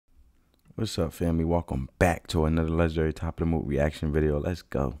What's up, family? Welcome back to another legendary top of the movie reaction video. Let's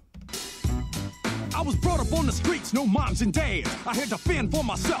go. I was brought up on the streets, no moms and dads. I had to fend for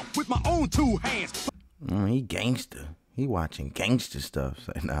myself with my own two hands. He gangster. He watching gangster stuff.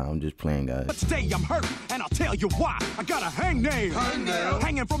 So, nah, I'm just playing, guys. But today I'm hurt, and I'll tell you why. I got a hangnail.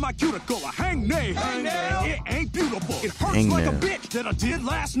 Hanging from my cuticle, a hangnail. It ain't beautiful. It hurts like a bitch that I did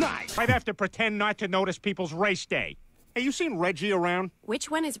last night. I'd have to pretend not to notice people's race day. Hey, you seen Reggie around?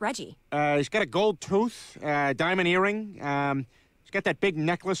 Which one is Reggie? He's got a gold tooth, diamond earring. He's got that big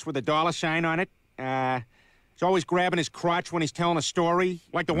necklace with a dollar sign on it. He's always grabbing his crotch when he's telling a story,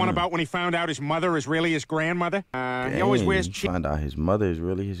 like the one about when he found out his mother is really his grandmother. He always wears cheap... Found out his mother is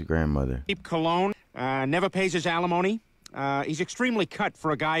really his grandmother. Cheap cologne, never pays his alimony. He's extremely cut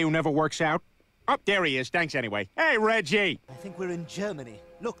for a guy who never works out. Oh, there he is. Thanks anyway. Hey, Reggie. I think we're in Germany.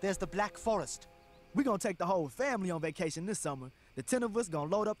 Look, there's the Black Forest. We're gonna take the whole family on vacation this summer. The 10 of us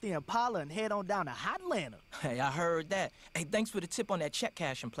gonna load up the Impala and head on down to Hot Atlanta. Hey, I heard that. Hey, thanks for the tip on that check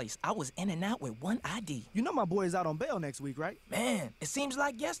cashing place. I was in and out with one ID. You know my boy is out on bail next week, right? Man, it seems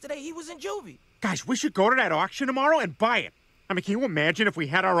like yesterday he was in juvie. Guys, we should go to that auction tomorrow and buy it. I mean, can you imagine if we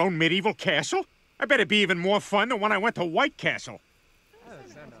had our own medieval castle? I bet it'd be even more fun than when I went to White Castle.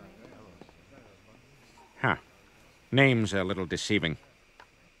 Huh. Name's a little deceiving.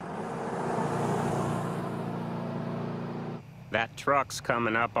 That truck's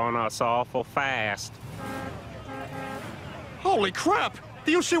coming up on us awful fast. Holy crap!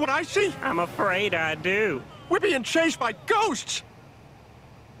 Do you see what I see? I'm afraid I do. We're being chased by ghosts!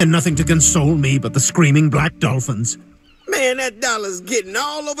 And nothing to console me but the screaming black dolphins. Man, that dollar's getting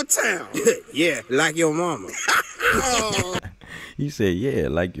all over town. Yeah, like your mama. Oh. He said, yeah,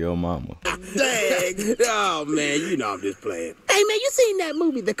 like your mama. Dang. Oh, man, you know I'm just playing. Hey, man, you seen that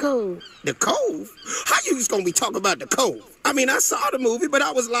movie, The Cove? The Cove? How you just gonna be talking about The Cove? I mean, I saw the movie, but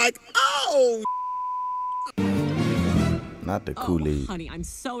I was like, oh. Not the Kool-Aid. Honey, I'm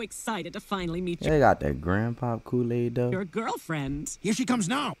so excited to finally meet you. They got that grandpa Kool-Aid, though. Your girlfriend. Here she comes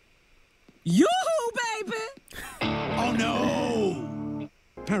now. Yoo-hoo, baby! Oh, no!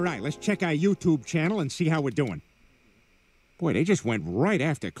 All right, let's check our YouTube channel and see how we're doing. Boy, they just went right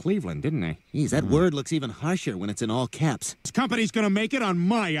after Cleveland, didn't they? Geez, that word looks even harsher when it's in all caps. This company's gonna make it on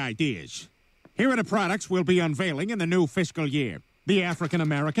my ideas. Here are the products we'll be unveiling in the new fiscal year. The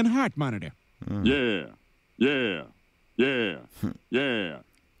African-American Heart Monitor. Yeah.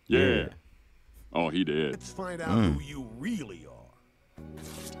 Oh, he did. Let's find out who you really are.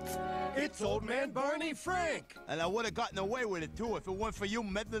 It's old man Barney Frank. And I would have gotten away with it, too, if it weren't for you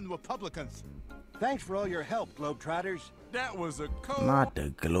meddling Republicans. Thanks for all your help, Globetrotters. That was a code. Not the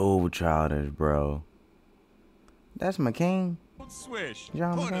Globetrotters, bro. That's my king. Swish.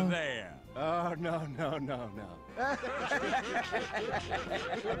 John Put McCain. it there. Oh, no.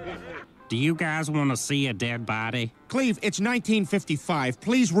 Do you guys want to see a dead body? Cleve, it's 1955.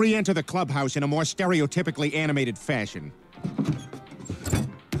 Please re-enter the clubhouse in a more stereotypically animated fashion.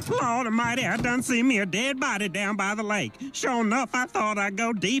 Lord almighty, I done see me a dead body down by the lake. Sure enough, I thought I'd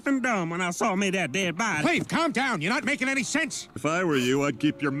go deep and dumb when I saw me that dead body. Cleve, calm down. You're not making any sense. If I were you, I'd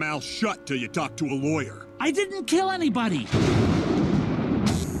keep your mouth shut till you talk to a lawyer. I didn't kill anybody.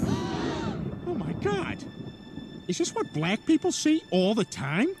 Oh, my God. Is this what black people see all the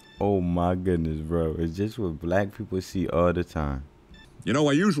time? Oh, my goodness, bro. It's just what black people see all the time. You know,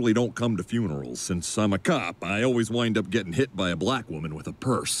 I usually don't come to funerals. Since I'm a cop, I always wind up getting hit by a black woman with a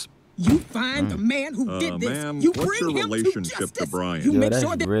purse. You find the man who did this. Ma'am, You what's bring your him relationship to to justice. Brian? You Yo, make that's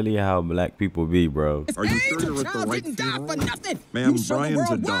sure that really how black people be, bro. Are you sure you're at the child right didn't die funeral? for nothing. Ma'am, You showed the Brian's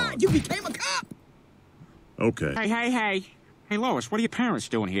world a why dog. you became a cop. Okay. Hey. Hey, Lois, what are your parents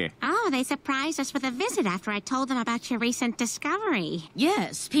doing here? Oh, they surprised us with a visit after I told them about your recent discovery.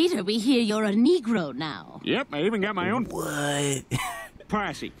 Yes, Peter, we hear you're a Negro now. Yep, I even got my own... What?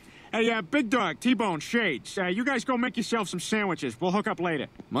 Posse. Hey, Big Dog, T-Bone, Shades, you guys go make yourself some sandwiches. We'll hook up later.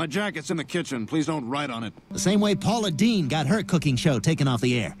 My jacket's in the kitchen. Please don't write on it. The same way Paula Deen got her cooking show taken off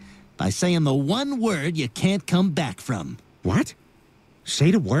the air. By saying the one word you can't come back from. What?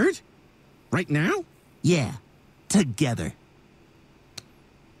 Say the word? Right now? Yeah. Together.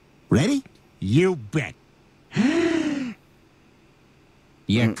 Ready? You bet.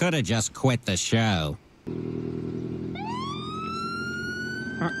 You could have just quit the show.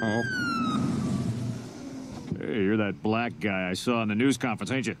 Uh-oh. Hey, you're that black guy I saw in the news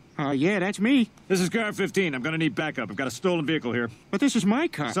conference, ain't you? Yeah, that's me. This is car 15. I'm gonna need backup. I've got a stolen vehicle here. But this is my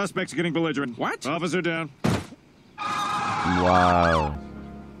car. Suspect's getting belligerent. What? Officer down. Wow.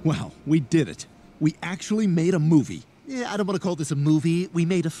 Well, we did it. We actually made a movie. Yeah, I don't want to call this a movie. We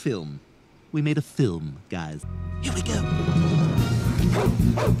made a film. We made a film, guys. Here we go.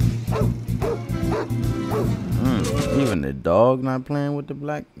 Even the dog not playing with the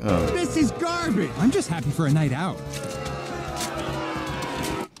black. This is garbage. I'm just happy for a night out.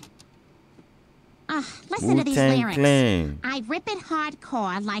 Listen to these Wu-Tang lyrics. Clan. I rip it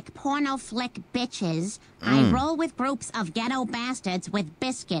hardcore like porno flick bitches. I roll with groups of ghetto bastards with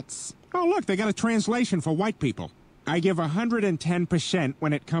biscuits. Oh, look, they got a translation for white people. I give 110%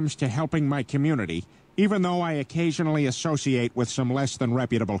 when it comes to helping my community, even though I occasionally associate with some less than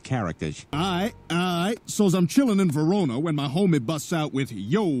reputable characters. Alright. So's I'm chillin' in Verona when my homie busts out with,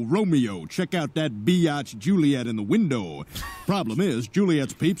 "Yo, Romeo, check out that biatch Juliet in the window." Problem is,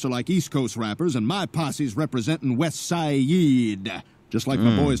 Juliet's peeps are like East Coast rappers, and my posse's representing West Side. Just like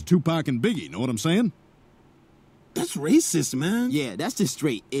my boys Tupac and Biggie, know what I'm saying? That's racist, man. Yeah, that's just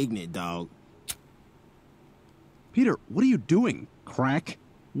straight ignorant, dog. Peter, what are you doing? Crack?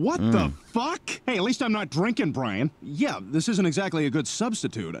 What the fuck? Hey, at least I'm not drinking, Brian. Yeah, this isn't exactly a good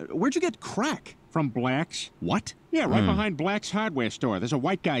substitute. Where'd you get crack? From Black's. What? Yeah, right behind Black's hardware store. There's a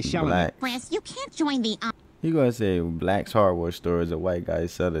white guy selling it. Chris, you can't join the You gonna say Black's hardware store is a white guy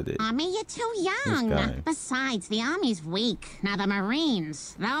selling it? Army. You're too This guy. young. Besides, the Army's weak. Now, the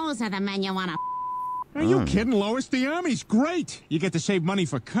Marines, those are the men you want to... Are you kidding, Lois? The Army's great. You get to save money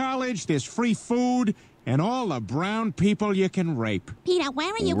for college, there's free food, and all the brown people you can rape. Peter,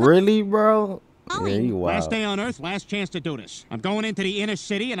 where are you... Really, bro? Yeah, you wild. Last day on Earth, last chance to do this. I'm going into the inner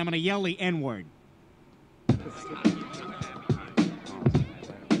city, and I'm going to yell the N-word.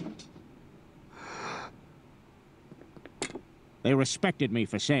 They respected me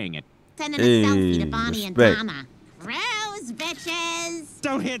for saying it. Sending a selfie to Bonnie and Donna. Rose, bitches!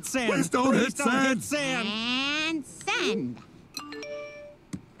 Don't hit send. Please don't hit send. And send.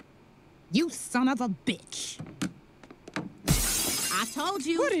 You son of a bitch. I told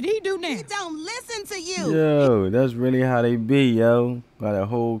you. What did he do now? He don't listen to you. Yo, that's really how they be, yo. Got a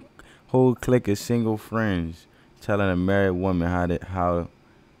whole clique of single friends telling a married woman how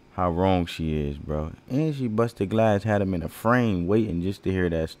wrong she is, bro. And she busted glass, had him in a frame, waiting just to hear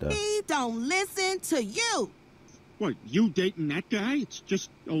that stuff. He don't listen to you. What, you dating that guy? It's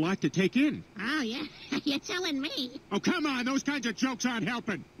just a lot to take in. Oh, yeah? You're telling me. Oh, come on. Those kinds of jokes aren't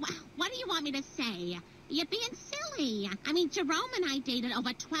helping. What do you want me to say? You're being silly. I mean, Jerome and I dated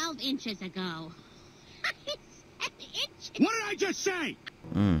over 12 inches ago. 7 inches. What did I just say?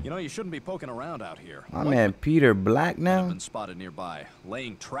 You know, you shouldn't be poking around out here. My man Peter Black now? Been spotted nearby,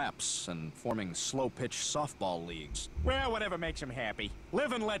 laying traps and forming slow-pitch softball leagues. Well, whatever makes him happy.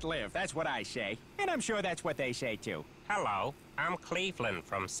 Live and let live. That's what I say. And I'm sure that's what they say, too. Hello, I'm Cleveland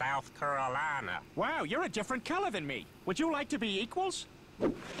from South Carolina. Wow, you're a different color than me. Would you like to be equals?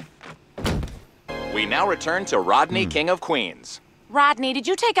 We now return to Rodney, King of Queens. Rodney, did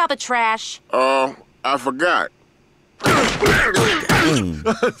you take out the trash? I forgot.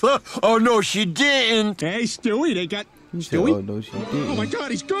 Oh, no, she didn't. Hey, Stewie, they got... Stewie? Oh, no, she didn't. Oh, my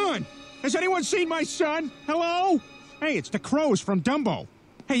God, he's gone. Has anyone seen my son? Hello? Hey, it's the Crows from Dumbo.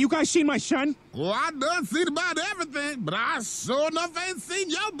 Hey, you guys seen my son? Well, I done seen about everything, but I sure enough ain't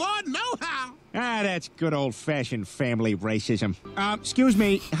seen your boy no-how. Ah, that's good old-fashioned family racism. Excuse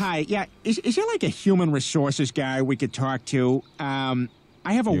me. Hi. Yeah, is there like a human resources guy we could talk to?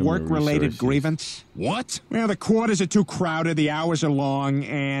 I have a work-related grievance. What? Well, the quarters are too crowded, the hours are long,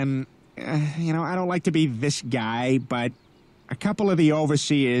 and, you know, I don't like to be this guy, but a couple of the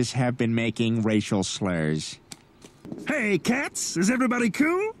overseers have been making racial slurs. Hey, cats, is everybody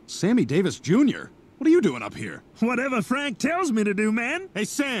cool? Sammy Davis Jr., what are you doing up here? Whatever Frank tells me to do, man. Hey,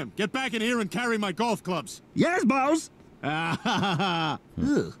 Sam, get back in here and carry my golf clubs. Yes, boss. Ugh.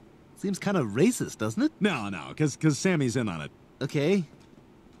 Seems kind of racist, doesn't it? No, because Sammy's in on it. Okay.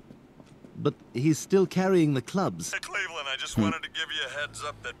 But he's still carrying the clubs. Hey, Cleveland, I just wanted to give you a heads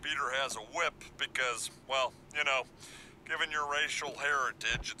up that Peter has a whip because, well, you know, given your racial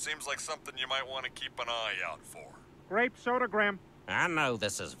heritage, it seems like something you might want to keep an eye out for. Grape soda, Graham. I know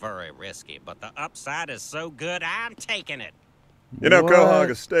this is very risky, but the upside is so good, I'm taking it. You know, Quahog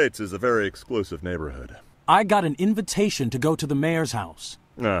Estates is a very exclusive neighborhood. I got an invitation to go to the mayor's house.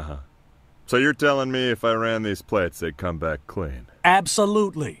 Uh-huh. So you're telling me if I ran these plates, they'd come back clean?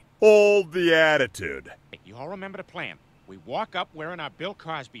 Absolutely. Hold the attitude. You all remember the plan. We walk up wearing our Bill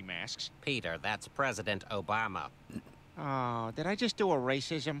Cosby masks. Peter, that's President Obama. Oh, did I just do a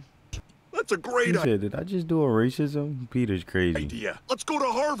racism? That's a great idea. Did I just do a racism? Peter's crazy. idea. Let's go to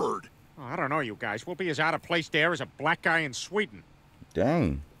Harvard. Oh, I don't know, you guys. We'll be as out of place there as a black guy in Sweden.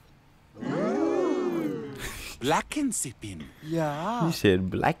 Dang. Black and sipping. Yeah. You said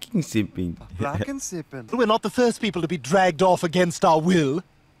black and sipping. Black and sipping. We're not the first people to be dragged off against our will.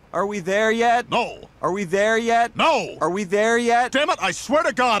 Are we there yet? No. Are we there yet? No. Are we there yet? Damn it, I swear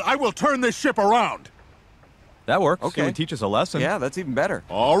to God, I will turn this ship around. That works. Okay. It would teach us a lesson. Yeah, that's even better.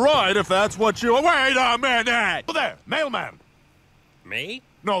 All right, if that's what you... Wait a minute! Oh, there, mailman. Me?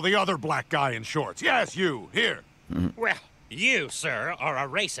 No, the other black guy in shorts. Yes, you. Here. Well, you, sir, are a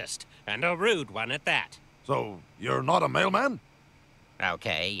racist, and a rude one at that. So, you're not a mailman?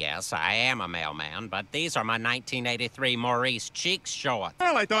 Okay, yes, I am a mailman, but these are my 1983 Maurice Cheeks shorts.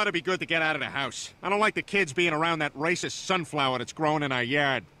 Well, I thought it'd be good to get out of the house. I don't like the kids being around that racist sunflower that's growing in our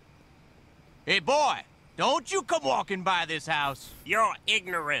yard. Hey, boy, don't you come walking by this house. You're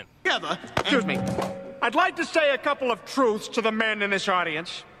ignorant. Excuse me. I'd like to say a couple of truths to the men in this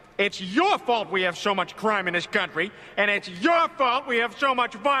audience. It's your fault we have so much crime in this country, and it's your fault we have so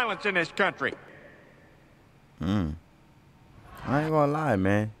much violence in this country. I ain't gonna lie,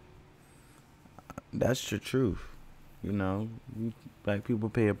 man. That's the truth. You know, black people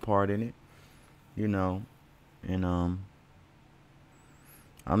play a part in it. You know, and I'm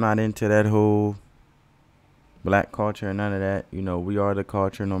not into that whole black culture and none of that. You know, we are the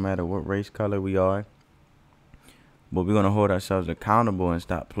culture no matter what race, color we are. But we're gonna hold ourselves accountable and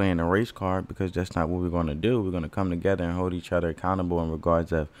stop playing the race card, because that's not what we're gonna do. We're gonna come together and hold each other accountable in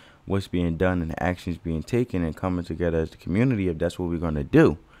regards of what's being done and the actions being taken, and coming together as the community if that's what we're going to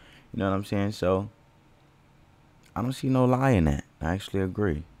do. You know what I'm saying? So I don't see no lie in that. I actually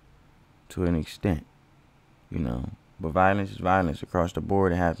agree to an extent, you know. But violence is violence across the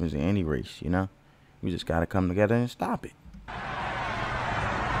board. It happens in any race, you know. We just got to come together and stop it.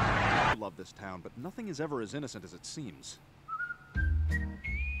 I love this town, but nothing is ever as innocent as it seems.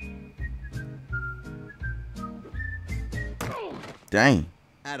 Dang.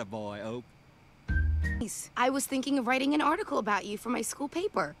 Attaboy, Oak. I was thinking of writing an article about you for my school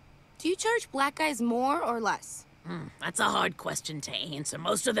paper. Do you charge black guys more or less? That's a hard question to answer.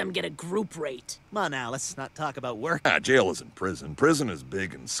 Most of them get a group rate. Come on now, let's not talk about work. Jail isn't prison. Prison is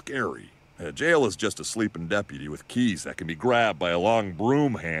big and scary. Jail is just a sleeping deputy with keys that can be grabbed by a long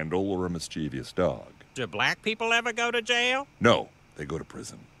broom handle or a mischievous dog. Do black people ever go to jail? No, they go to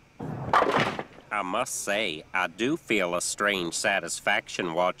prison. I must say, I do feel a strange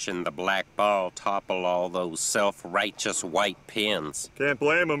satisfaction watching the black ball topple all those self-righteous white pins. Can't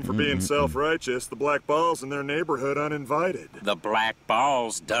blame them for being self-righteous. The black ball's in their neighborhood uninvited. The black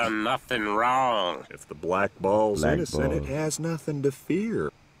ball's done nothing wrong. If the black ball's innocent, it has nothing to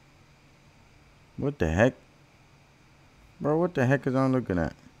fear. What the heck? Bro, what the heck is I'm looking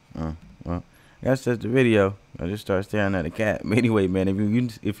at? Well, that's just the video. I just started staring at the cat. But anyway, man,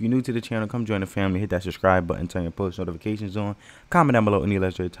 if you're new to the channel, come join the family. Hit that subscribe button, turn your post notifications on. Comment down below any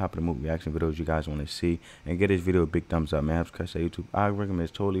letters at the top of the movie reaction videos you guys want to see. And get this video a big thumbs up, man. Helps crush that YouTube algorithm.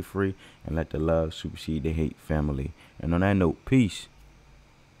 It's totally free. And let the love supersede the hate, family. And on that note, peace.